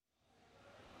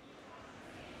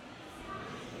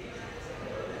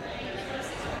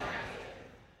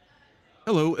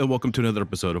Hello and welcome to another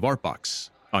episode of Artbox.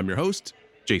 I'm your host,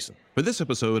 Jason. For this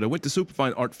episode, I went to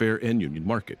Superfine Art Fair in Union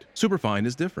Market. Superfine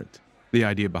is different. The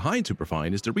idea behind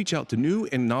Superfine is to reach out to new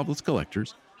and novelist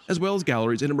collectors, as well as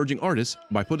galleries and emerging artists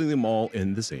by putting them all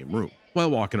in the same room.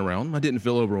 While walking around, I didn't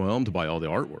feel overwhelmed by all the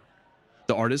artwork.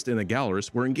 The artists and the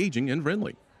gallerists were engaging and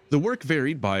friendly. The work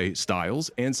varied by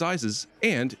styles and sizes,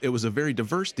 and it was a very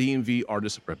diverse DMV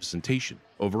artist representation.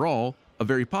 Overall, a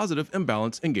very positive and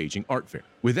balanced, engaging art fair.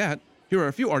 With that, here are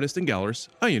a few artists and gallerists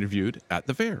I interviewed at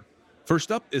the fair.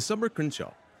 First up is Summer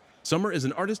Crenshaw. Summer is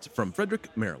an artist from Frederick,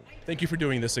 Maryland. Thank you for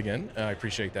doing this again. I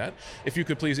appreciate that. If you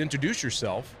could please introduce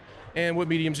yourself and what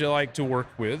mediums you like to work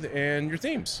with and your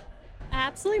themes.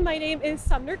 Absolutely. My name is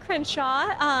Sumner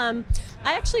Crenshaw. I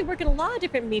actually work in a lot of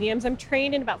different mediums. I'm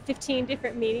trained in about 15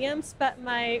 different mediums, but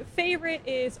my favorite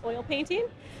is oil painting.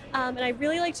 And I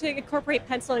really like to incorporate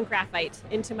pencil and graphite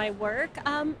into my work.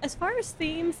 As far as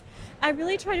themes, I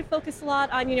really try to focus a lot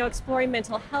on, exploring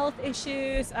mental health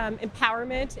issues.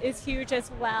 Empowerment is huge as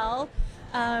well.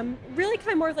 Really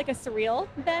kind of more like a surreal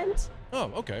bent. Oh,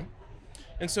 okay.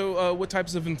 And so what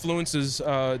types of influences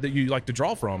that you like to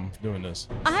draw from doing this?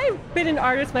 I've been an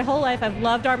artist my whole life. I've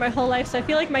loved art my whole life, so I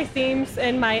feel like my themes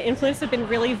and my influence have been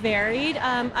really varied.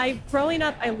 Growing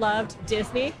up, I loved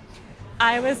Disney.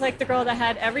 I was like the girl that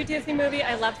had every Disney movie.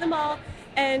 I loved them all.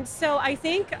 And so I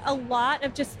think a lot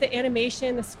of just the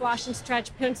animation, the squash and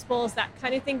stretch principles, that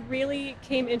kind of thing really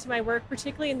came into my work,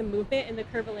 particularly in the movement and the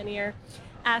curvilinear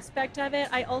aspect of it.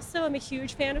 I also am a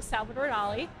huge fan of Salvador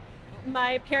Dali.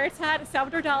 My parents had a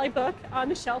Salvador Dali book on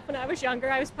the shelf when I was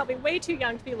younger. I was probably way too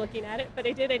young to be looking at it, but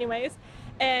I did anyways.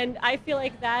 And I feel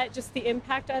like that, just the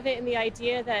impact of it and the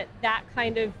idea that that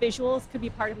kind of visuals could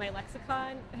be part of my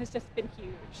lexicon has just been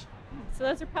huge. So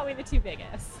those are probably the two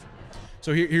biggest.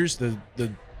 So here's the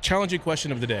challenging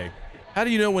question of the day. How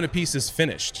do you know when a piece is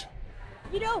finished?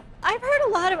 I've heard a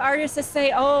lot of artists that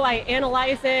say, I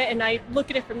analyze it and I look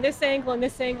at it from this angle and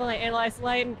this angle and I analyze the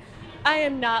light. And I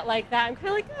am not like that. I'm kind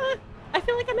of like, I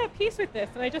feel like I'm at peace with this.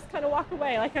 And I just kind of walk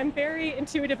away. Like, I'm very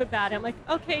intuitive about it. I'm like,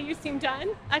 okay, you seem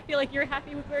done. I feel like you're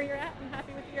happy with where you're at. I'm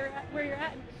happy with where you're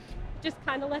at. And just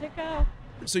kind of let it go.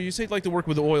 So you say you like to work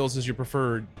with the oils as your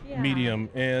preferred medium,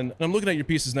 and I'm looking at your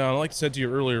pieces now, and like I said to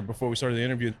you earlier before we started the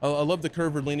interview, I love the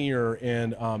curvilinear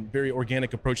and very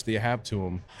organic approach that you have to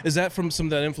them. Is that from some of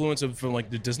that influence from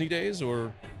like the Disney days,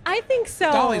 or? I think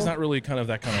so. Dolly's not really kind of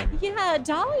that kind of... Yeah,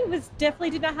 Dolly definitely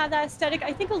did not have that aesthetic.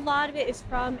 I think a lot of it is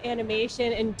from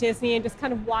animation and Disney and just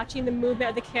kind of watching the movement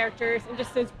of the characters and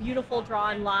just those beautiful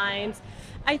drawn lines.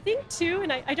 I think too,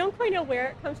 and I don't quite know where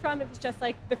it comes from, if it's just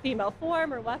like the female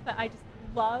form or what, but I just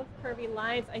love curvy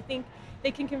lines. I think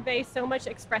they can convey so much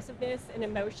expressiveness and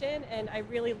emotion, and I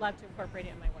really love to incorporate it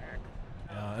in my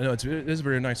work. No, it is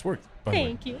very nice work.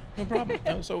 Thank you. No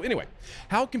problem. So anyway,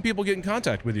 how can people get in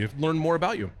contact with you, learn more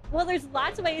about you? Well, there's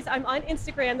lots of ways. I'm on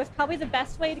Instagram. That's probably the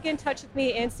best way to get in touch with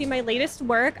me and see my latest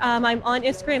work. I'm on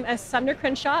Instagram as Sumner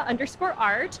Crenshaw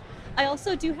 _art. I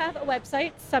also do have a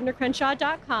website,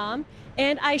 sumnercrenshaw.com.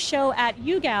 And I show at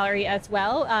U Gallery as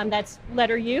well. That's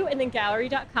letter U and then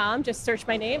gallery.com. Just search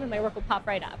my name and my work will pop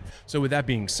right up. So with that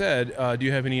being said, do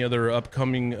you have any other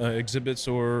upcoming exhibits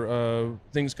or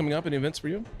things coming up, any events for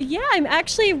you? Yeah, I'm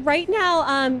actually right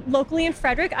now locally in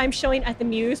Frederick. I'm showing at the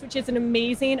Muse, which is an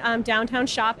amazing downtown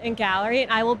shop and gallery.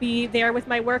 And I will be there with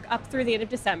my work up through the end of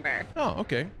December. Oh,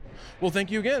 okay. Well,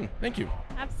 thank you again. Thank you.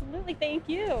 Absolutely. Thank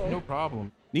you. No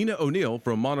problem. Nina O'Neill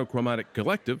from Monochromatic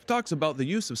Collective talks about the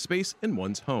use of space in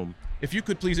one's home. If you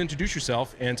could please introduce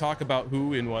yourself and talk about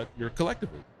who and what your collective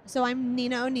is. So I'm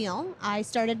Nina O'Neill. I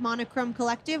started Monochrome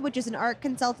Collective, which is an art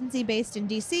consultancy based in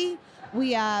DC.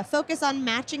 We focus on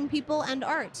matching people and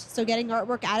art. So getting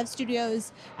artwork out of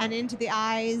studios and into the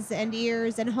eyes and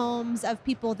ears and homes of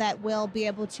people that will be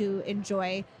able to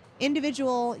enjoy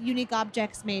individual, unique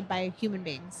objects made by human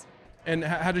beings. And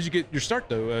how did you get your start,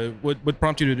 though? What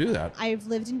prompted you to do that? I've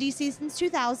lived in DC since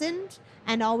 2000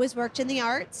 and always worked in the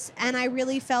arts. And I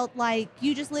really felt like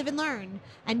you just live and learn.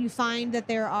 And you find that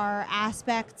there are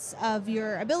aspects of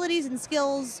your abilities and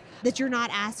skills that you're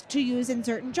not asked to use in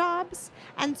certain jobs.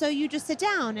 And so you just sit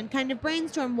down and kind of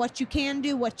brainstorm what you can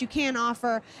do, what you can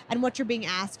offer, and what you're being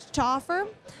asked to offer.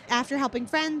 After helping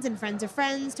friends and friends of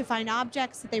friends to find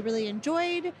objects that they really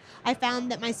enjoyed, I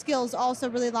found that my skills also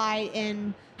really lie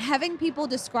in having people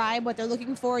describe what they're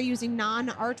looking for using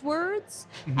non-art words,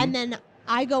 and then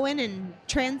I go in and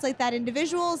translate that into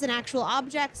visuals and actual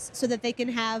objects so that they can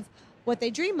have what they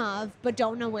dream of but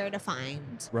don't know where to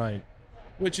find. Right.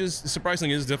 Which is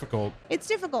surprisingly is difficult. It's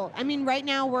difficult. I mean, right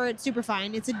now we're at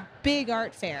Superfine. It's a big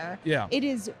art fair. Yeah. It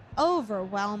is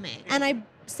overwhelming. And I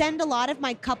send a lot of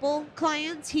my couple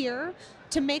clients here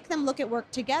to make them look at work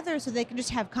together so they can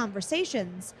just have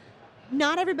conversations.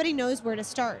 Not everybody knows where to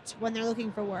start when they're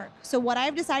looking for work. So what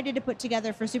I've decided to put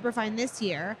together for Superfine this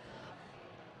year,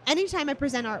 anytime I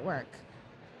present artwork,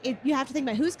 you have to think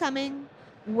about who's coming,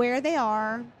 where they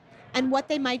are, and what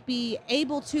they might be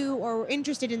able to or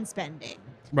interested in spending.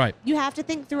 Right. You have to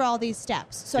think through all these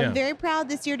steps. So Yeah. I'm very proud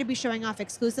this year to be showing off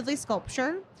exclusively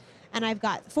sculpture. And I've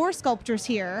got 4 sculptors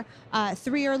here.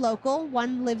 3 are local.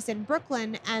 1 lives in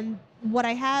Brooklyn. And what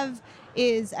I have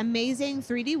is amazing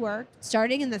 3D work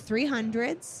starting in the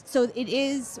 300s. So it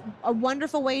is a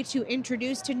wonderful way to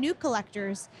introduce to new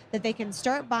collectors that they can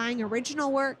start buying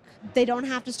original work. They don't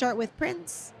have to start with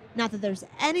prints. Not that there's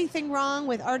anything wrong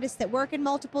with artists that work in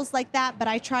multiples like that, but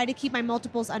I try to keep my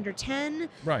multiples under 10,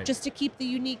 Right. just to keep the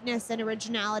uniqueness and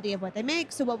originality of what they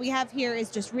make. So what we have here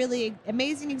is just really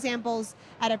amazing examples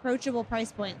at approachable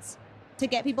price points to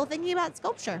get people thinking about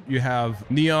sculpture. You have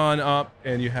neon up,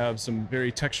 and you have some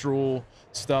very textural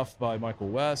stuff by Michael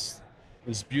West.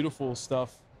 There's beautiful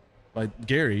stuff by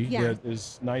Gary Yeah. that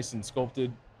is nice and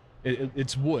sculpted.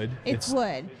 It's wood. It's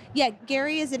wood. Yeah,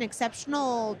 Gary is an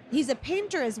exceptional, he's a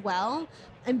painter as well.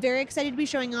 I'm very excited to be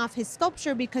showing off his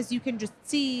sculpture because you can just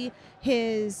see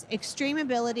his extreme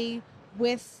ability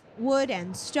with wood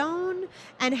and stone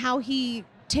and how he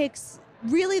takes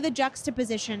really the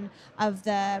juxtaposition of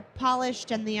the polished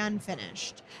and the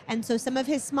unfinished. And so some of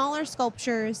his smaller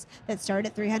sculptures that start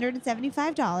at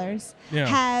 $375 Yeah.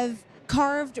 have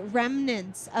carved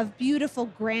remnants of beautiful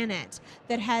granite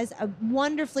that has a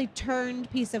wonderfully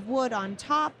turned piece of wood on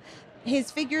top.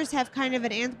 His figures have kind of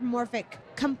an anthropomorphic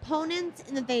component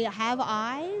in that they have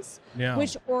eyes, Yeah.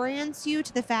 which orients you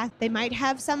to the fact they might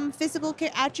have some physical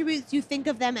attributes. You think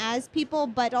of them as people,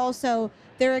 but also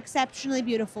they're exceptionally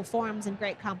beautiful forms and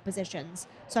great compositions.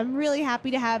 So I'm really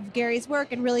happy to have Gary's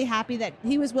work and really happy that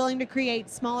he was willing to create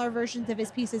smaller versions of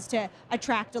his pieces to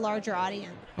attract a larger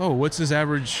audience. Oh, what's his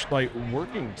average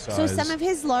working size? So some of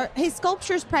his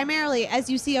sculptures primarily, as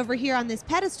you see over here on this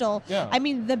pedestal, Yeah. I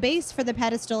mean, the base for the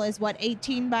pedestal is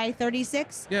 18 by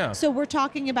 36? Yeah. So we're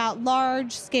talking about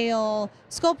large scale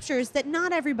sculptures that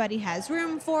not everybody has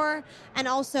room for, and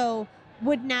also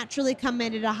would naturally come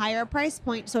in at a higher price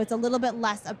point, so it's a little bit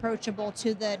less approachable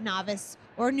to the novice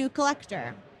or new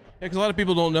collector. Because a lot of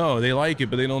people don't know. They like it,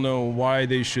 but they don't know why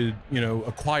they should,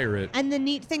 acquire it. And the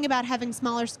neat thing about having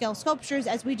smaller scale sculptures,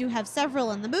 as we do have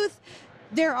several in the booth,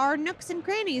 there are nooks and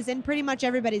crannies in pretty much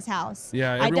everybody's house.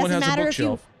 Yeah, It everyone doesn't has a matter if you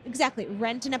bookshelf. exactly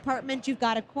rent an apartment, you've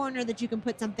got a corner that you can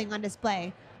put something on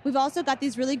display. We've also got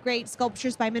these really great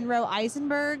sculptures by Monroe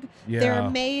Eisenberg. Yeah. They're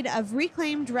made of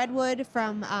reclaimed redwood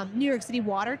from New York City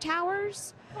water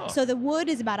towers. Oh. So the wood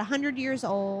is about 100 years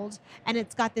old, and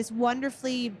it's got this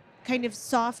wonderfully kind of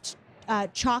soft,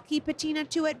 chalky patina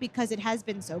to it because it has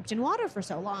been soaked in water for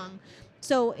so long.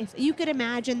 So if you could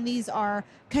imagine, these are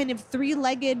kind of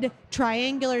 3-legged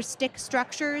triangular stick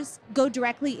structures go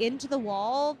directly into the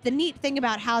wall. The neat thing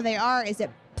about how they are is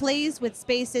it plays with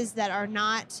spaces that are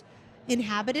not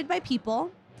inhabited by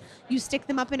people. You stick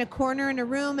them up in a corner in a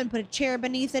room and put a chair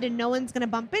beneath it and no one's going to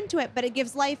bump into it, but it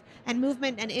gives life and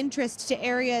movement and interest to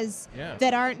areas Yeah.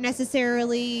 that aren't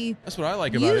necessarily That's what I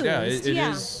like about it. Yeah, used, it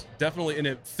yeah. is definitely, and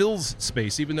it fills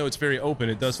space, even though it's very open.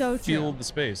 It does So feel true. the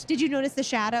space. Did you notice the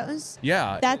shadows?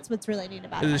 Yeah. That's what's really neat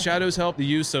about it. The shadows help. The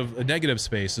use of a negative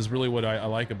space is really what I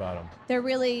like about them. They're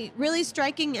really, really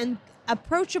striking and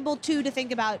approachable too, to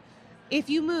think about if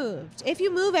you moved. If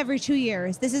you move every 2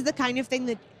 years, this is the kind of thing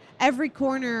that every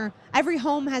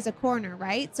home has a corner,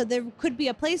 right? So there could be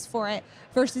a place for it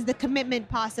versus the commitment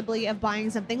possibly of buying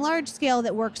something large scale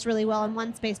that works really well in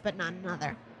one space but not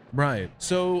another. Right.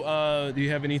 So, do you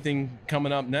have anything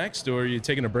coming up next, or are you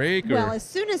taking a break? Or? Well, as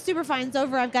soon as Superfine's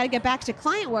over, I've got to get back to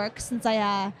client work since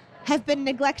I have been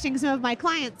neglecting some of my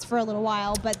clients for a little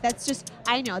while. But that's just,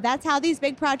 I know, that's how these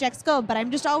big projects go. But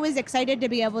I'm just always excited to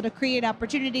be able to create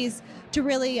opportunities to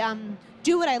really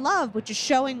do what I love, which is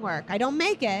showing work. I don't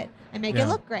make it. I make Yeah. it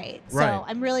look great. So Right.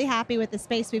 I'm really happy with the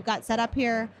space we've got set up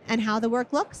here and how the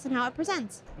work looks and how it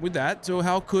presents. With that, so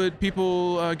how could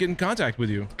people get in contact with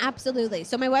you? Absolutely.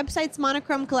 So my website's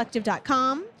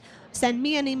monochromecollective.com. Send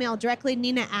me an email directly,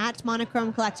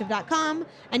 nina@monochromecollective.com,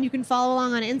 and you can follow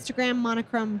along on Instagram,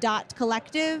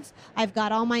 monochrome.collective. I've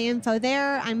got all my info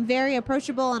there. I'm very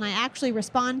approachable, and I actually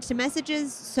respond to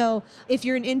messages. So if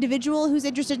you're an individual who's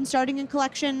interested in starting a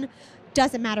collection,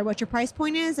 doesn't matter what your price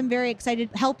point is. I'm very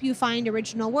excited to help you find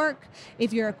original work.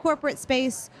 If you're a corporate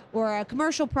space or a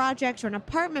commercial project or an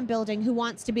apartment building who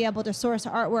wants to be able to source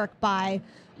artwork by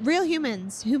real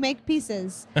humans who make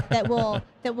pieces that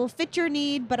will fit your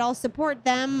need, but I'll support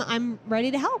them. I'm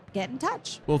ready to help. Get in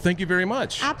touch. Well, thank you very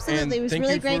much. Absolutely. And It was thank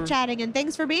really you great for- chatting, and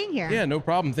thanks for being here. Yeah, no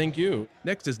problem. Thank you.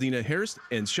 Next is Nina Harris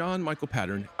and Sean Michael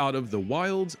Pattern out of the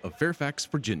wilds of Fairfax,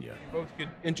 Virginia. Both could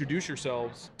introduce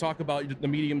yourselves, talk about the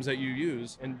mediums that you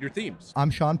use and your themes.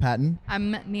 I'm Sean Patton.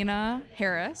 I'm Nina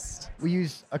Harris. We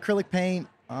use acrylic paint,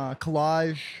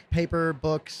 collage, paper,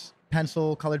 books,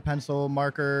 pencil, colored pencil,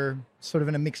 marker, sort of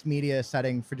in a mixed media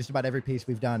setting for just about every piece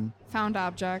we've done. Found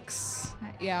objects,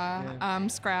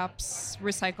 scraps,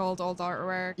 recycled old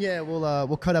artwork. Yeah,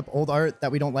 we'll cut up old art that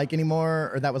we don't like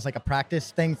anymore, or that was like a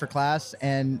practice thing for class,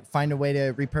 and find a way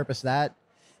to repurpose that.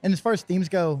 And as far as themes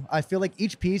go, I feel like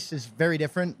each piece is very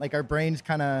different. Like our brains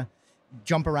kind of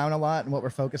jump around a lot in what we're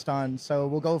focused on. So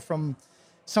we'll go from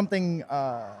something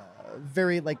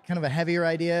very like kind of a heavier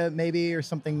idea maybe, or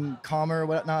something calmer or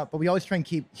whatnot, but we always try and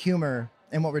keep humor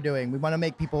in what we're doing. We want to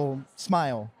make people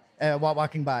smile while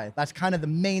walking by. That's kind of the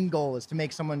main goal, is to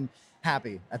make someone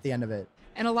happy at the end of it.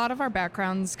 And a lot of our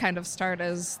backgrounds kind of start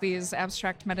as these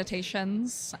abstract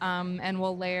meditations, and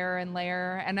we'll layer and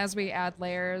layer. And as we add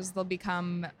layers, they'll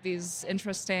become these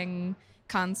interesting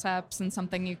concepts and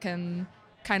something you can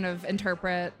kind of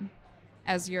interpret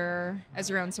as your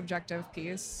own subjective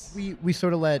piece. We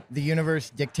sort of let the universe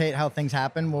dictate how things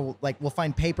happen. We'll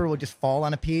find paper, we'll just fall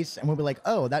on a piece, and we'll be like,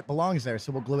 oh, that belongs there,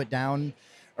 so we'll glue it down.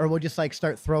 Or we'll just like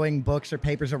start throwing books or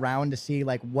papers around to see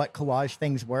like what collage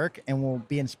things work, and we'll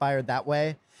be inspired that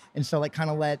way. And so like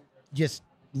kind of let just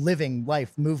living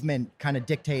life, movement kind of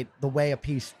dictate the way a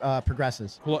piece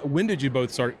progresses. When did you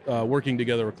both start working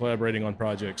together or collaborating on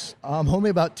projects?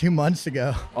 Only about 2 months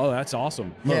ago. Oh, that's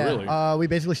awesome. Yeah, Oh, really? we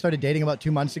basically started dating about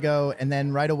 2 months ago, and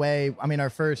then right away, I mean, our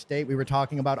first date, we were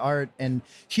talking about art, and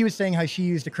she was saying how she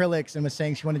used acrylics and was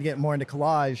saying she wanted to get more into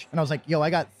collage, and I was like, yo, I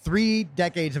got 3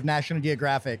 decades of National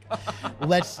Geographic.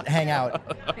 Let's hang out.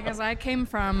 Because I came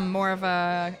from more of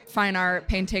a fine art,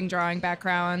 painting, drawing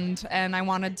background, and I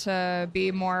wanted to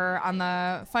be more on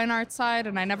the fine art side,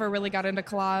 and I never really got into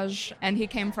collage. And he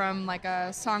came from like a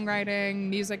songwriting,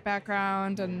 music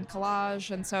background, and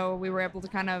collage, and so we were able to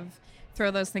kind of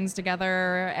throw those things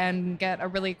together and get a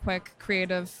really quick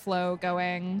creative flow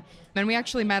going. And we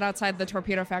actually met outside the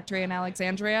Torpedo Factory in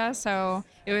Alexandria, so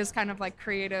it was kind of like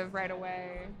creative right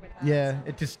away with that. Yeah,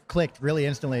 it just clicked really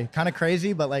instantly. Kind of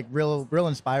crazy, but like real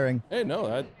inspiring. Hey,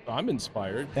 no, I'm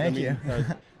inspired. Thank you.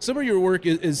 Some of your work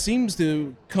seems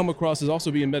to come across as also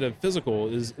being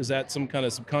metaphysical. Is that some kind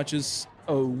of subconscious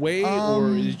way,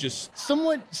 or is it just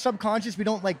somewhat subconscious? We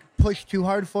don't like push too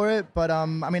hard for it, but I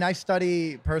mean, I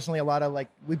study personally a lot of like,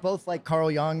 we both like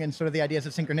Carl Jung and sort of the ideas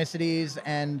of synchronicities,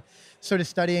 and sort of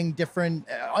studying different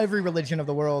every religion of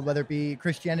the world, whether it be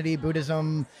Christianity,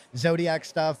 Buddhism, zodiac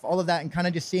stuff, all of that, and kind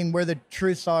of just seeing where the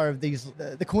truths are of these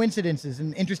the coincidences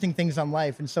and interesting things on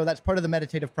life. And so that's part of the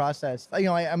meditative process. You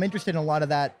know, I'm interested in a lot of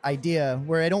that idea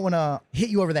where I don't want to hit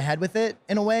you over the head with it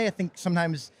in a way. I think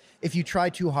sometimes if you try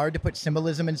too hard to put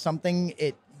symbolism in something,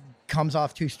 it comes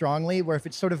off too strongly, where if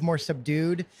it's sort of more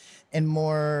subdued and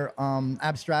more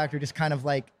abstract, or just kind of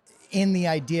like in the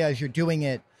idea as you're doing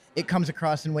it, it comes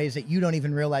across in ways that you don't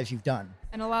even realize you've done.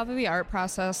 And a lot of the art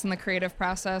process and the creative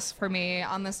process for me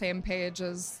on the same page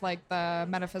as like the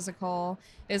metaphysical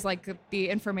is like the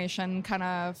information kind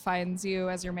of finds you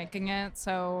as you're making it.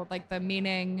 So like the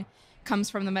meaning comes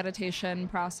from the meditation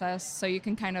process. So you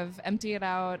can kind of empty it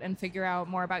out and figure out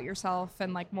more about yourself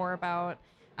and like more about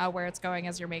where it's going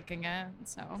as you're making it.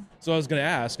 So I was going to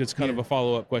ask, it's kind of a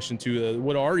follow-up question to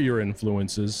what are your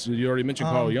influences? You already mentioned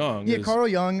Carl Jung. Yeah, Carl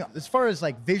Jung. As far as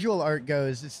like visual art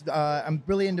goes, I'm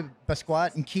really into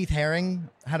Basquiat, and Keith Haring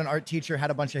had an art teacher, had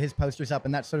a bunch of his posters up,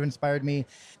 and that sort of inspired me.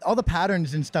 All the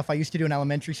patterns and stuff I used to do in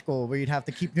elementary school, where you'd have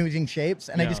to keep using shapes,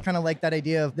 and I just kind of like that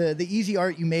idea of the easy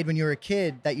art you made when you were a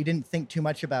kid that you didn't think too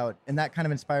much about, and that kind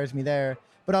of inspires me there.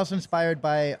 But also inspired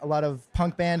by a lot of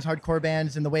punk bands, hardcore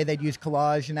bands, and the way they'd use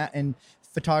collage and that, and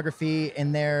photography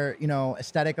in their, you know,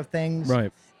 aesthetic of things.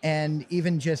 Right. And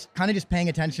even just kind of just paying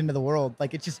attention to the world.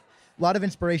 Like, it's just a lot of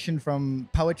inspiration from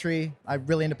poetry. I'm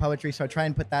really into poetry, so I try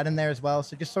and put that in there as well.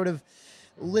 So just sort of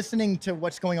listening to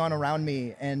what's going on around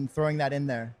me and throwing that in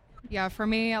there. yeah, for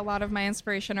me, a lot of my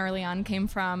inspiration early on came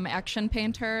from action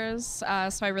painters. So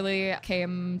I really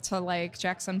came to like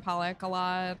Jackson Pollock a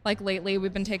lot. Like lately,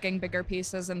 we've been taking bigger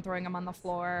pieces and throwing them on the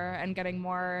floor and getting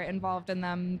more involved in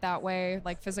them that way,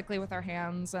 like physically with our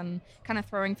hands and kind of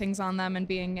throwing things on them and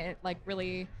being like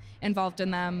really involved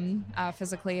in them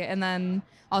physically. And then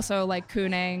also like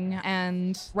cooning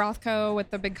and Rothko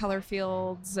with the big color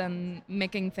fields and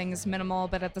making things minimal,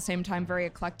 but at the same time very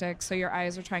eclectic. So your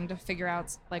eyes are trying to figure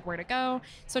out like where to go.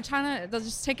 So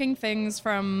just taking things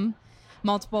from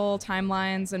multiple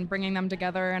timelines and bringing them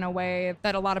together in a way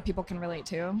that a lot of people can relate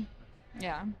to.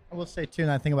 Yeah. I will say too,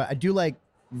 and I think about, I do like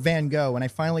Van Gogh. When I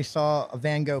finally saw a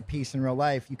Van Gogh piece in real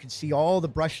life, you could see all the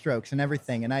brush strokes and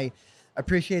everything. And I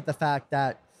appreciate the fact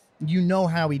that you know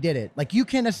how he did it. Like, you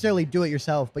can't necessarily do it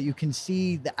yourself, but you can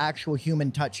see the actual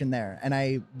human touch in there. And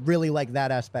I really like that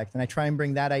aspect. And I try and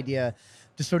bring that idea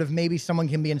to sort of maybe someone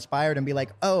can be inspired and be like,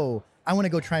 oh, I want to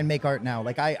go try and make art now.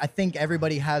 Like, I think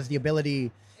everybody has the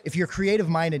ability, if you're creative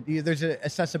minded, there's an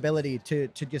accessibility to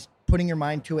just putting your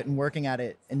mind to it and working at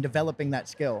it and developing that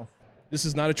skill. This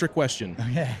is not a trick question.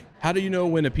 Okay. How do you know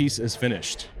when a piece is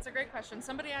finished? It's a great question.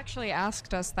 Somebody actually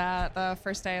asked us that the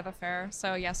first day of the fair.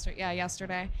 So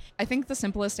yesterday. I think the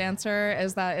simplest answer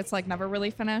is that it's like never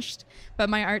really finished. But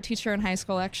my art teacher in high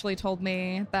school actually told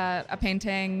me that a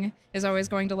painting is always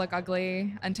going to look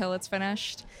ugly until it's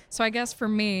finished. So I guess for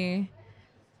me,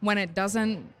 when it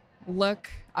doesn't look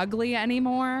ugly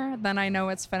anymore, then I know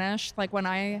it's finished. Like when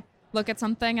I look at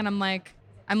something and I'm like,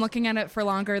 I'm looking at it for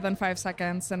longer than 5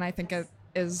 seconds and I think it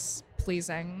is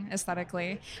pleasing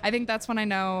aesthetically. I think that's when I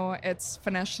know it's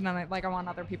finished and I want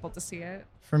other people to see it.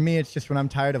 For me, it's just when I'm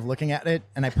tired of looking at it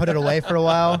and I put it away for a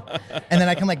while and then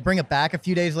I can like bring it back a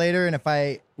few days later. And if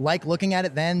I like looking at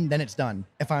it, then it's done.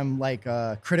 If I'm like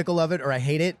critical of it or I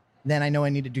hate it, then I know I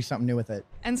need to do something new with it.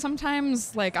 And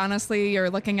sometimes, like, honestly,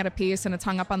 you're looking at a piece and it's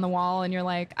hung up on the wall and you're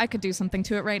like, I could do something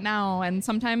to it right now. And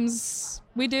sometimes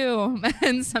we do.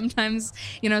 And sometimes,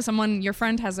 your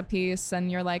friend has a piece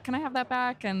and you're like, can I have that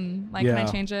back? And like, can I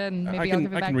change it? And maybe I'll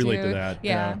give it back to you. I can relate to that.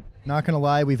 Yeah. Not going to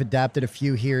lie, we've adapted a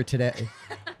few here today.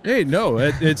 Hey, no,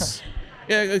 it's...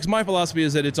 Yeah, because my philosophy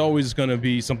is that it's always going to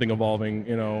be something evolving,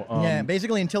 yeah,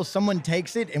 basically until someone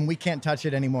takes it and we can't touch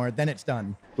it anymore, then it's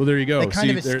done. Well, there you go. They kind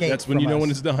of escape that's when you know us.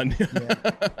 when it's done.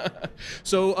 Yeah.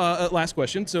 So, last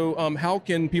question. So, how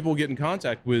can people get in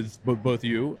contact with both of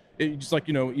you? Just like,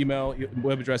 email,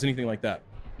 web address, anything like that.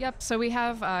 Yep. So we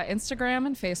have Instagram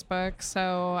and Facebook. So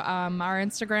our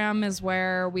Instagram is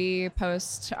where we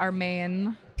post our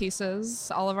main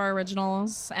pieces, all of our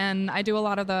originals. And I do a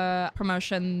lot of the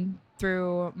promotion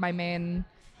through my main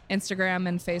Instagram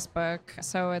and Facebook.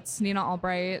 So it's Nina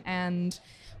Albright, and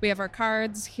we have our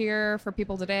cards here for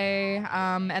people today.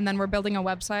 And then we're building a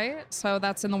website. So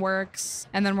that's in the works.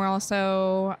 And then we're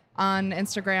also on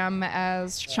Instagram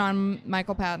as Sean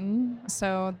Michael Patton.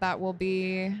 So that will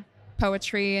be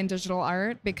poetry and digital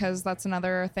art, because that's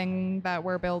another thing that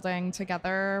we're building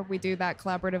together. We do that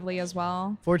collaboratively as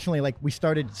well. Fortunately, like, we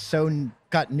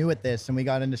got new at this and we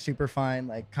got into Superfine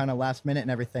like kind of last minute and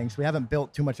everything. So we haven't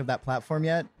built too much of that platform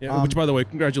yet. Yeah, which, by the way,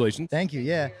 congratulations. Thank you.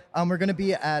 Yeah. We're going to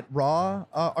be at Raw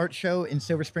Art Show in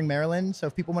Silver Spring, Maryland. So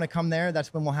if people want to come there,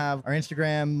 that's when we'll have our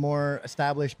Instagram more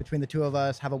established between the two of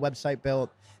us, have a website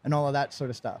built, and all of that sort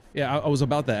of stuff. Yeah, I was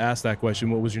about to ask that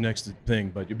question. What was your next thing?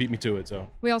 But you beat me to it. So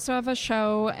we also have a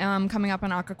show coming up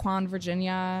in Occoquan,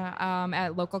 Virginia,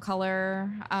 at Local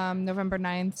Color, November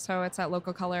 9th. So it's at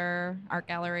Local Color Art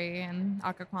Gallery in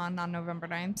Occoquan on November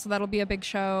 9th. So that'll be a big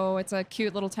show. It's a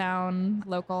cute little town,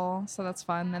 local. So that's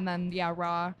fun. And then,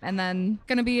 Raw. And then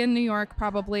gonna be in New York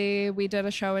probably. We did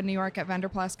a show in New York at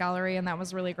Vanderplas Gallery, and that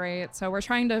was really great. So we're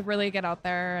trying to really get out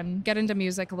there and get into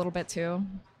music a little bit too.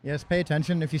 Yes, pay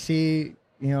attention. If you see,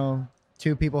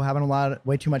 two people having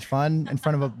way too much fun in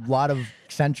front of a lot of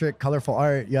eccentric, colorful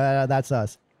art, yeah, that's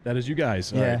us. That is you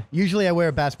guys. Yeah. Right. Usually I wear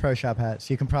a Bass Pro Shop hat,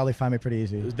 so you can probably find me pretty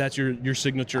easy. That's your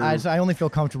signature. I only feel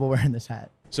comfortable wearing this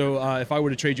hat. So if I were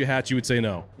to trade you hats, you would say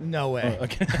no? No way.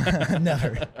 Okay.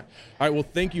 Never. All right. Well,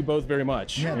 thank you both very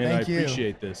much. Yeah, and thank I you.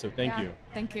 appreciate this. So thank you.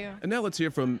 Thank you. And now let's hear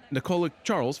from Nicola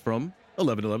Charles from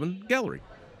 1111 Gallery.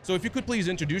 So if you could please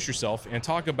introduce yourself and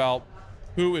talk about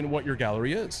who and what your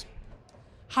gallery is.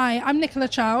 Hi, I'm Nicola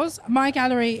Charles. My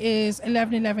gallery is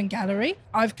 1111 Gallery.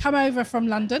 I've come over from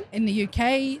London in the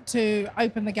UK to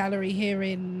open the gallery here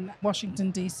in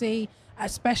Washington, D.C.,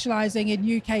 specialising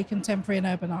in UK contemporary and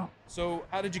urban art. So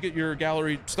how did you get your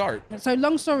gallery start? So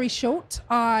long story short,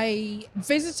 I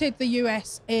visited the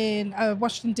US in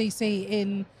Washington, D.C.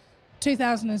 in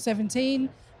 2017.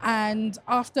 And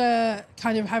after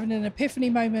kind of having an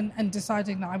epiphany moment and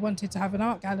deciding that I wanted to have an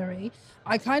art gallery,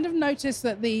 I kind of noticed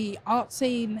that the art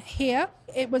scene here,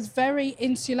 it was very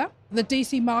insular. The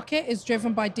DC market is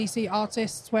driven by DC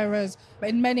artists, whereas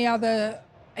in many other,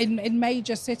 in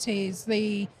major cities,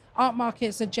 the art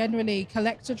markets are generally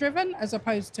collector driven as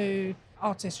opposed to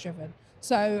artist driven.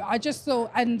 So I just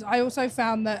thought, and I also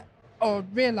found that or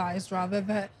realized rather,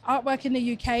 that artwork in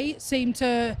the UK seemed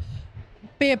to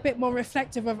be a bit more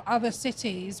reflective of other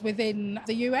cities within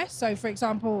the US. So, for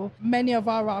example, many of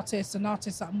our artists and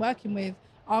artists that I'm working with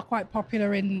are quite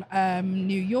popular in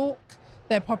New York.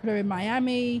 They're popular in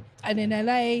Miami and in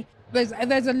LA.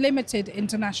 There's a limited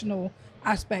international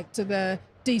aspect to the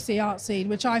DC art scene,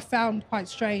 which I found quite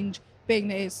strange, being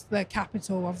that it's the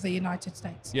capital of the United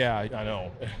States. Yeah, I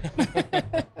know.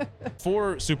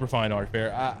 For Superfine Art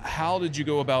Fair, how did you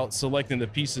go about selecting the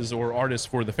pieces or artists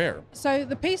for the fair? So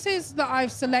the pieces that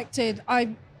I've selected,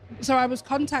 I was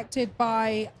contacted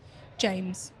by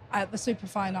James at the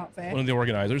Superfine Art Fair. One of the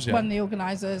organizers, yeah. One of the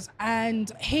organizers.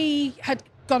 And he had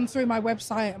gone through my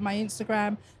website and my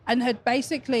Instagram and had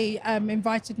basically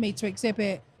invited me to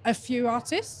exhibit a few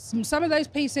artists. Some of those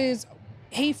pieces,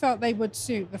 he felt they would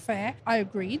suit the fair. I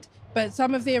agreed. But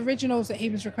some of the originals that he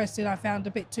was requesting, I found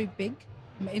a bit too big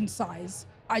in size.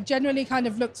 I generally kind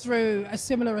of looked through a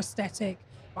similar aesthetic,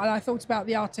 and I thought about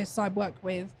the artists I worked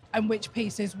with and which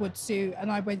pieces would suit.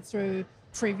 And I went through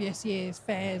previous years'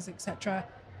 fairs, etc.,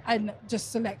 and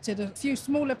just selected a few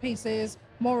smaller pieces,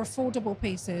 more affordable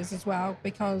pieces as well,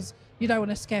 because you don't want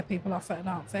to scare people off at an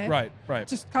art fair. Right.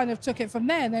 Just kind of took it from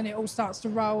there, and then it all starts to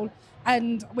roll.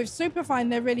 And with Superfine,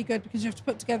 they're really good because you have to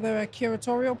put together a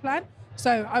curatorial plan.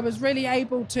 So I was really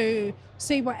able to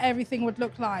see what everything would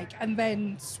look like and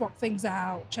then swap things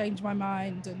out, change my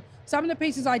mind. And some of the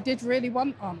pieces I did really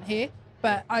want on here,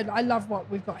 but I love what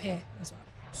we've got here as well.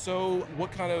 So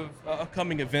what kind of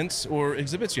upcoming events or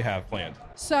exhibits you have planned?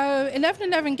 So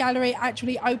 1111 Gallery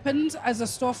actually opened as a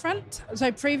storefront.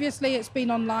 So previously it's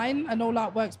been online and all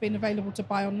artwork's been available to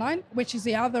buy online, which is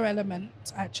the other element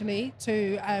actually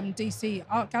to DC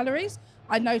art galleries.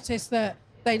 I noticed that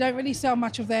they don't really sell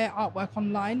much of their artwork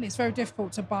online. It's very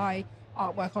difficult to buy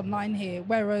artwork online here,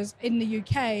 whereas in the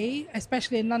UK,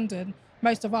 especially in London,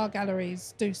 most of our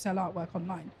galleries do sell artwork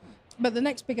online. But the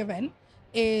next big event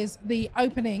is the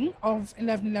opening of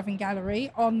 1111 Gallery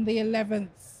on the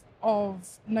 11th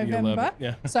of November. 11th,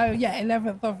 yeah. So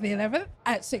 11th of the 11th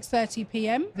at 6:30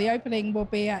 p.m. The opening will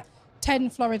be at 10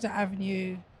 Florida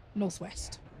Avenue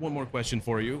Northwest. One more question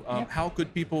for you. How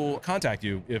could people contact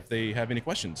you if they have any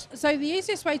questions? So the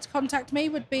easiest way to contact me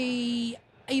would be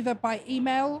either by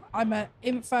email. I'm at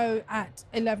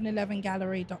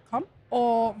info@1111gallery.com,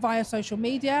 or via social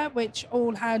media, which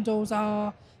all handles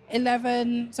are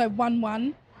 11, so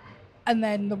 11, and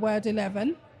then the word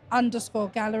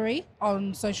 11_gallery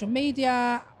on social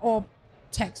media or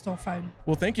text or phone.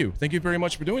 Well, thank you. Thank you very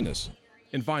much for doing this.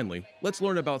 And finally, let's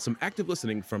learn about some active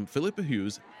listening from Philippa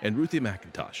Hughes and Ruthie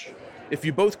McIntosh. If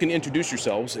you both can introduce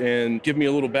yourselves and give me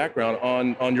a little background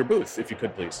on your booth, if you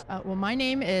could, please. Well, my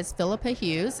name is Philippa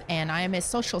Hughes, and I am a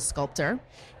social sculptor.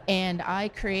 And I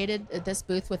created this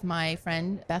booth with my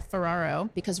friend Beth Ferraro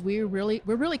because we're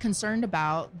really concerned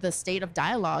about the state of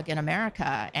dialogue in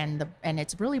America, and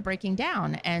it's really breaking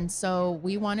down. And so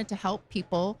we wanted to help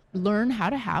people learn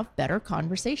how to have better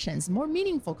conversations, more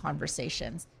meaningful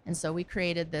conversations. And so we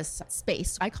created this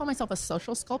space. I call myself a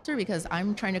social sculptor because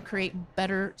I'm trying to create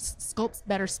better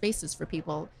spaces for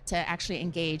people to actually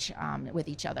engage with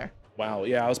each other. Wow,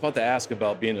 yeah, I was about to ask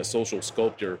about being a social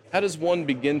sculptor. How does one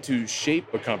begin to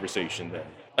shape a conversation then?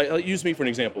 Use me for an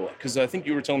example, because I think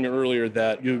you were telling me earlier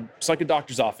that it's like a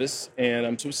doctor's office, and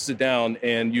I'm supposed to sit down,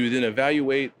 and you then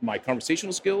evaluate my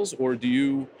conversational skills, or do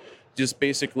you just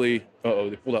basically,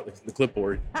 they pulled out the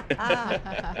clipboard. We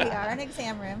are an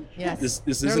exam room. Yes, this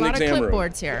is there are an a lot exam of room.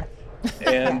 clipboards here.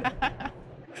 And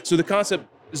so the concept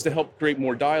is to help create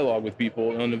more dialogue with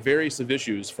people on the various of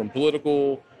issues, from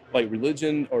political, like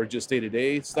religion, or just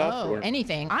day-to-day stuff? Oh,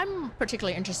 anything. I'm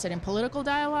particularly interested in political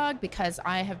dialogue because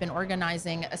I have been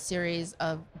organizing a series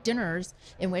of dinners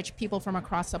in which people from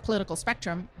across the political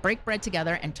spectrum break bread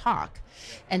together and talk.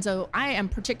 And so I am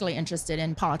particularly interested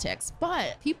in politics,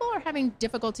 but people are having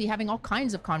difficulty having all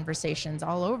kinds of conversations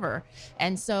all over.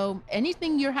 And so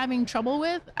anything you're having trouble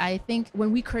with, I think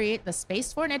when we create the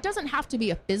space for it, and it doesn't have to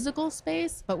be a physical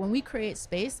space, but when we create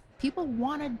space, people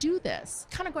want to do this.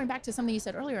 Kind of going back to something you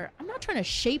said earlier, I'm not trying to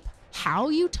shape how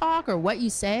you talk or what you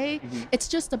say. Mm-hmm. It's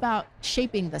just about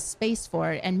shaping the space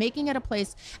for it and making it a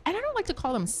place. And I don't like to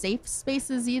call them safe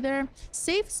spaces either.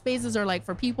 Safe spaces are like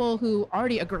for people who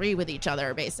already agree with each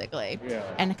other, basically,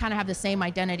 and kind of have the same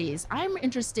identities. I'm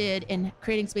interested in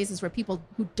creating spaces where people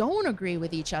who don't agree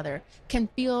with each other can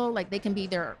feel like they can be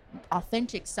their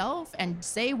authentic self and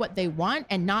say what they want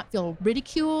and not feel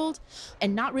ridiculed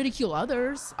and not ridicule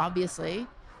others, obviously.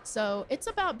 So it's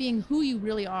about being who you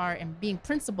really are and being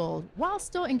principled while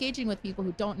still engaging with people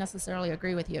who don't necessarily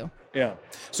agree with you. Yeah.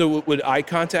 So would eye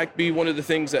contact be one of the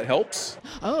things that helps?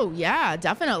 Oh, yeah,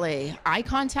 definitely. Eye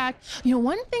contact. You know,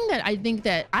 one thing that I think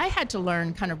that I had to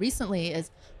learn kind of recently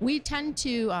is we tend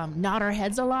to nod our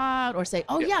heads a lot or say,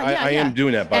 oh, yeah. I am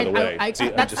doing that, by the way.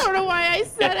 That's sort of why I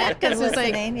said it, because it's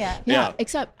like, yeah.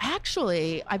 Except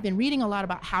actually, I've been reading a lot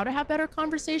about how to have better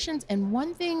conversations. And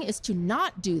one thing is to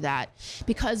not do that,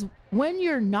 because when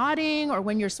you're nodding or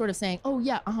when you're sort of saying, oh,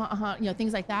 yeah, you know,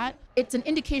 things like that, it's an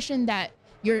indication that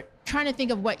you're trying to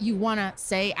think of what you want to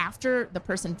say after the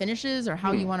person finishes or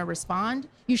how you want to respond.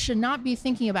 You should not be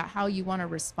thinking about how you want to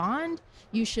respond.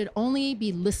 You should only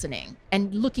be listening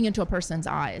and looking into a person's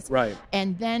eyes. Right.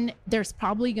 And then there's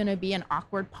probably going to be an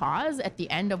awkward pause at the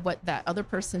end of what that other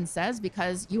person says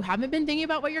because you haven't been thinking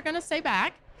about what you're going to say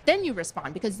back. Then you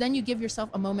respond, because then you give yourself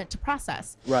a moment to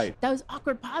process. Right. Those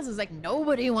awkward pauses, like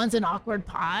nobody wants an awkward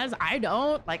pause. I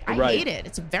don't. Like, I hate it.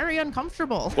 It's very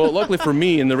uncomfortable. Well, luckily for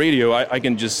me in the radio, I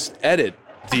can just edit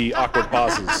the awkward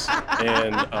pauses.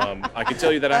 And I can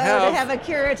tell you that I to have a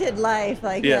curated life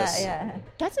like that. Yeah.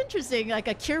 That's interesting, like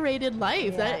a curated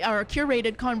life or a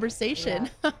curated conversation.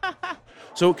 Yeah.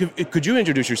 So could you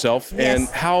introduce yourself and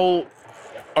how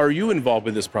are you involved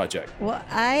with this project? Well,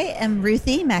 I am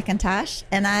Ruthie McIntosh,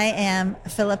 and I am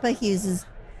Philippa Hughes'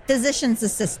 physician's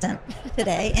assistant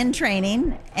today in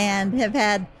training, and have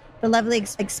had the lovely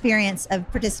experience of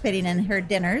participating in her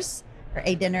dinners, or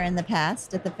a dinner in the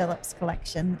past at the Phillips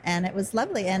Collection. And it was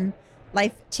lovely and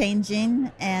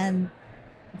life-changing. And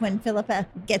when Philippa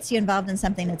gets you involved in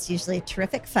something, it's usually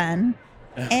terrific fun.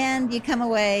 And you come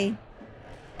away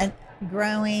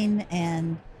growing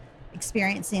and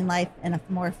experiencing life in a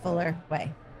more fuller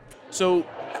way. So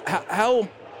how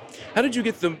did you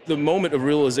get the moment of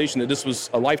realization that this was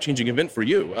a life-changing event for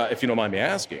you, if you don't mind me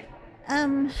asking?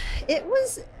 It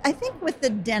was, I think with the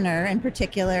dinner in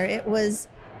particular,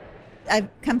 I've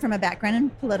come from a background in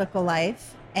political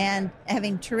life and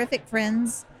having terrific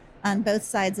friends on both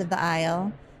sides of the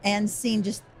aisle and seeing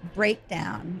just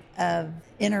breakdown of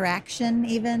interaction,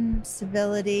 even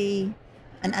civility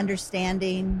and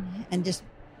understanding, and just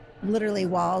literally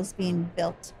walls being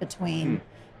built between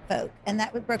folk. And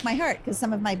that broke my heart, because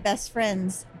some of my best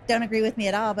friends don't agree with me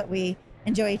at all, but we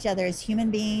enjoy each other as human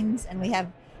beings, and we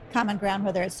have common ground,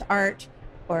 whether it's art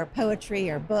or poetry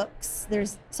or books.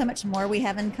 There's so much more we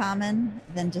have in common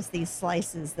than just these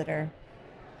slices that are.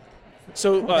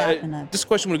 So this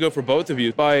question would go for both of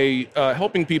you. By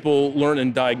helping people learn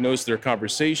and diagnose their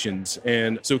conversations,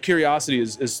 and so curiosity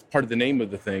is part of the name of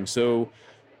the thing. So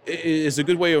is a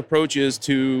good way of approach is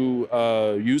to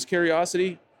use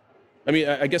curiosity? I mean,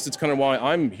 I guess it's kind of why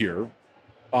I'm here,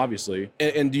 obviously.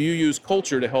 And do you use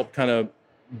culture to help kind of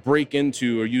break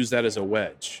into or use that as a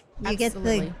wedge? You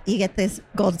get this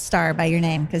gold star by your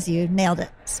name, because you nailed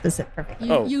it perfectly.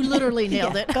 You literally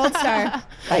nailed it. Gold star.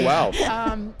 Oh, wow.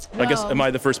 I guess, am I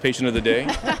the first patient of the day?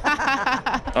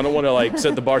 I don't want to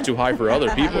set the bar too high for other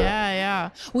people.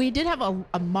 Yeah. We did have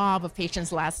a mob of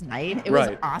patients last night. It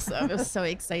was awesome. It was so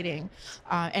exciting.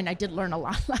 And I did learn a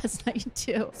lot last night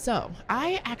too. So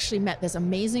I actually met this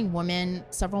amazing woman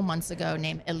several months ago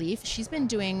named Elif. She's been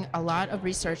doing a lot of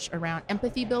research around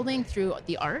empathy building through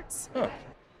the arts. Huh.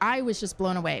 I was just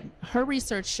blown away. Her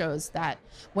research shows that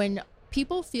when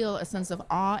people feel a sense of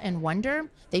awe and wonder,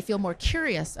 they feel more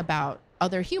curious about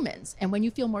other humans. And when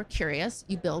you feel more curious,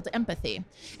 you build empathy.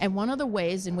 And one of the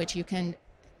ways in which you can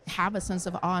have a sense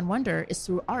of awe and wonder is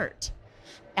through art.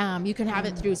 You can have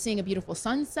it through seeing a beautiful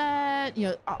sunset,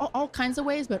 all kinds of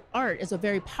ways, but art is a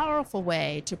very powerful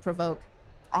way to provoke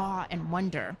awe and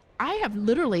wonder. I have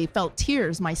literally felt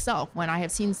tears myself when I have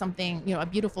seen something, a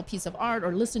beautiful piece of art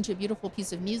or listened to a beautiful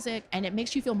piece of music, and it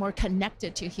makes you feel more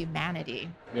connected to humanity.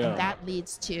 Yeah. And that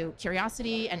leads to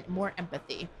curiosity and more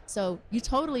empathy. So you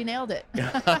totally nailed it.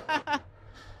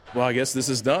 Well, I guess this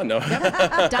is done. No?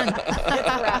 Yep,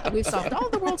 done. We've solved all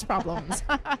the world's problems.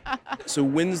 So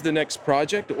when's the next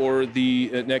project or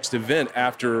the next event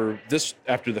after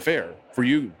the fair for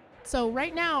you? So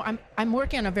right now, I'm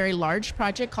working on a very large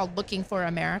project called Looking for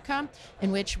America,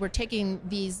 in which we're taking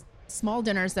these small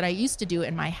dinners that I used to do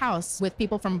in my house with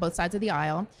people from both sides of the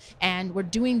aisle, and we're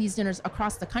doing these dinners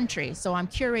across the country. So I'm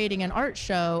curating an art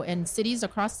show in cities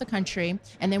across the country,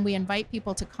 and then we invite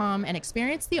people to come and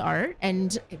experience the art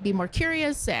and be more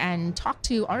curious and talk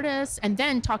to artists and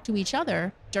then talk to each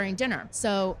other during dinner.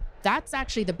 So that's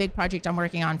actually the big project I'm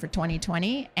working on for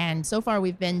 2020. And so far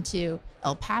we've been to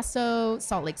El Paso,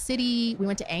 Salt Lake City. We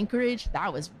went to Anchorage.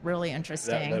 That was really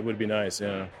interesting. That would be nice,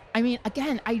 yeah. I mean,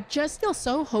 again, I just feel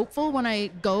so hopeful when I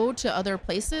go to other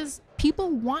places. People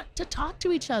want to talk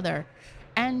to each other.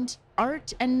 And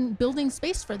art and building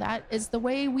space for that is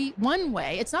one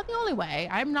way. It's not the only way.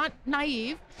 I'm not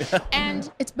naive.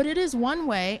 But it is one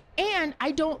way. And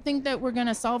I don't think that we're going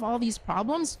to solve all these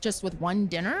problems just with one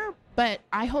dinner. But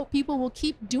I hope people will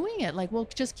keep doing it. Like, we'll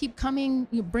just keep coming,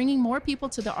 bringing more people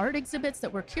to the art exhibits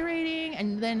that we're curating,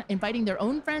 and then inviting their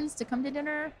own friends to come to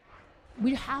dinner.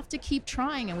 We have to keep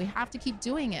trying, and we have to keep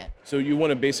doing it. So you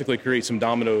want to basically create some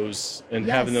dominoes and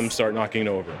Yes. having them start knocking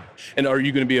over. And are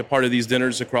you going to be a part of these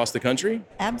dinners across the country?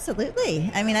 Absolutely.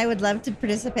 I mean, I would love to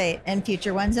participate in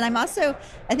future ones. And I'm also,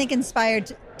 I think, inspired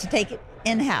to take it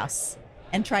in-house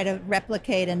and try to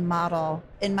replicate and model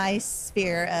in my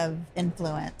sphere of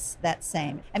influence that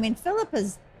same. I mean,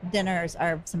 Philippa's dinners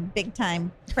are some big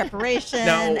time preparation.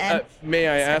 Now, and may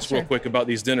I ask real Sure. quick about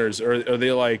these dinners? Are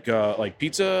they like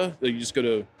pizza that you just go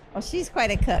to? Well, she's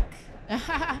quite a cook.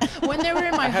 When they were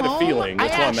in my I had a home, feeling.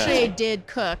 That's why I'm actually asking. did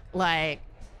cook like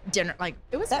dinner. Like,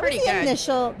 it was That was pretty the good.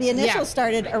 initial. The initial Yeah.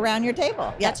 started around your table.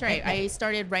 Yep. That's right. I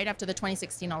started right after the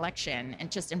 2016 election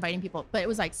and just inviting people. But it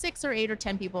was like 6 or 8 or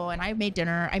 10 people, and I made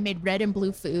dinner. I made red and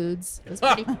blue foods. It was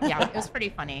pretty. It was pretty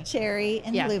funny. Cherry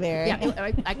and Yeah. blueberry.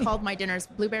 Yeah, I called my dinners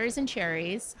blueberries and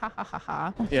cherries. Ha ha ha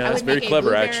ha. Yeah, I that's would very make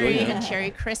clever, a actually. blueberry Yeah. and cherry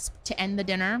crisp to end the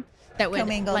dinner. That would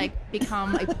Commingled. like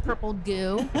become a purple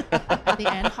goo at the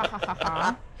end. Ha ha ha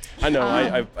ha. I know.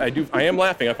 I am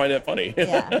laughing. I find that funny.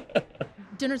 Yeah.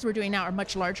 Dinners we're doing now are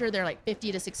much larger. They're like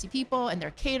 50 to 60 people, and they're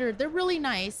catered. They're really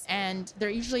nice, and they're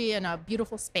usually in a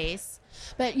beautiful space.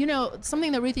 But,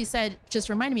 something that Ruthie said just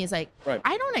reminded me is like, Right.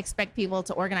 I don't expect people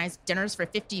to organize dinners for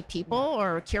 50 people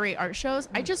or curate art shows.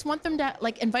 I just want them to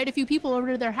like invite a few people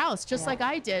over to their house, just like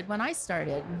I did when I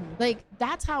started. Like,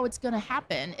 that's how it's going to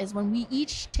happen, is when we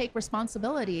each take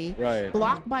responsibility, Right.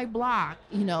 block by block,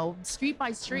 street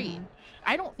by street.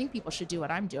 I don't think people should do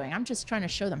what I'm doing. I'm just trying to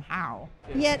show them how.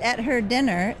 Yet at her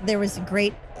dinner, there was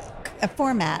a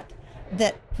format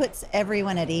that puts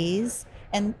everyone at ease,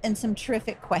 and some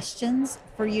terrific questions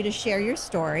for you to share your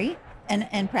story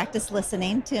and practice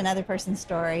listening to another person's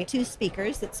story. 2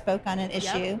 speakers that spoke on an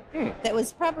issue that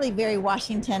was probably very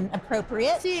Washington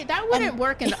appropriate. See, that wouldn't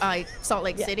work in Salt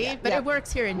Lake City, but it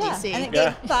works here in Yeah, DC. and it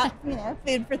gave thought,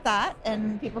 food for thought,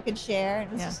 and people could share.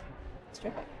 It was just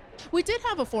terrific. We did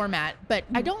have a format, but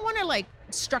I don't want to like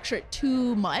structure it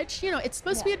too much. It's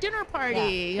supposed to be a dinner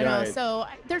party, Right. so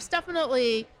there's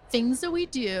definitely things that we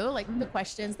do, like the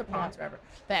questions, the prompts, whatever.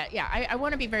 But I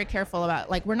want to be very careful about,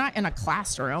 like, we're not in a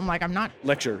classroom. Like, I'm not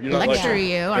Lecture. You're not lecture lecturing.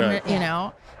 you. Right.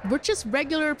 We're just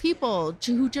regular people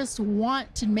who just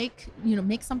want to make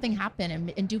something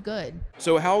happen and do good.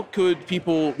 So how could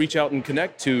people reach out and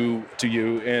connect to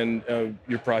you and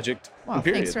your project? Well,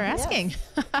 period? thanks for asking.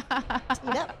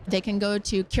 Yep. They can go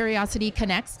to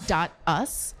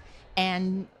curiosityconnects.us.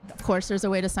 And of course, there's a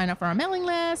way to sign up for our mailing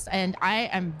list. And I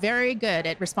am very good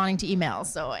at responding to emails.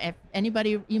 So if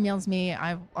anybody emails me,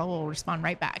 I will respond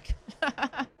right back.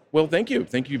 Well, thank you.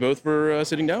 Thank you both for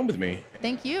sitting down with me.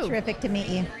 Thank you. Terrific to meet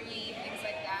you.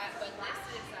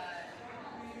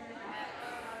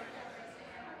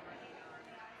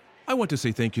 I want to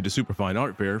say thank you to Superfine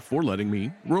Art Fair for letting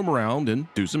me roam around and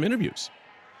do some interviews.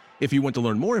 If you want to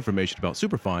learn more information about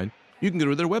Superfine, you can go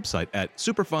to their website at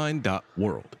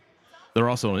superfine.world. They're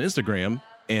also on Instagram,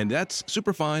 and that's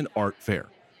Superfine Art Fair.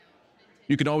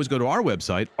 You can always go to our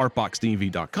website,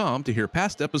 artboxdnv.com, to hear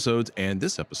past episodes and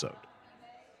this episode.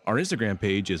 Our Instagram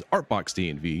page is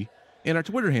artboxdnv, and our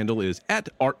Twitter handle is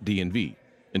 @artdnv.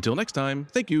 Until next time,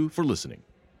 thank you for listening.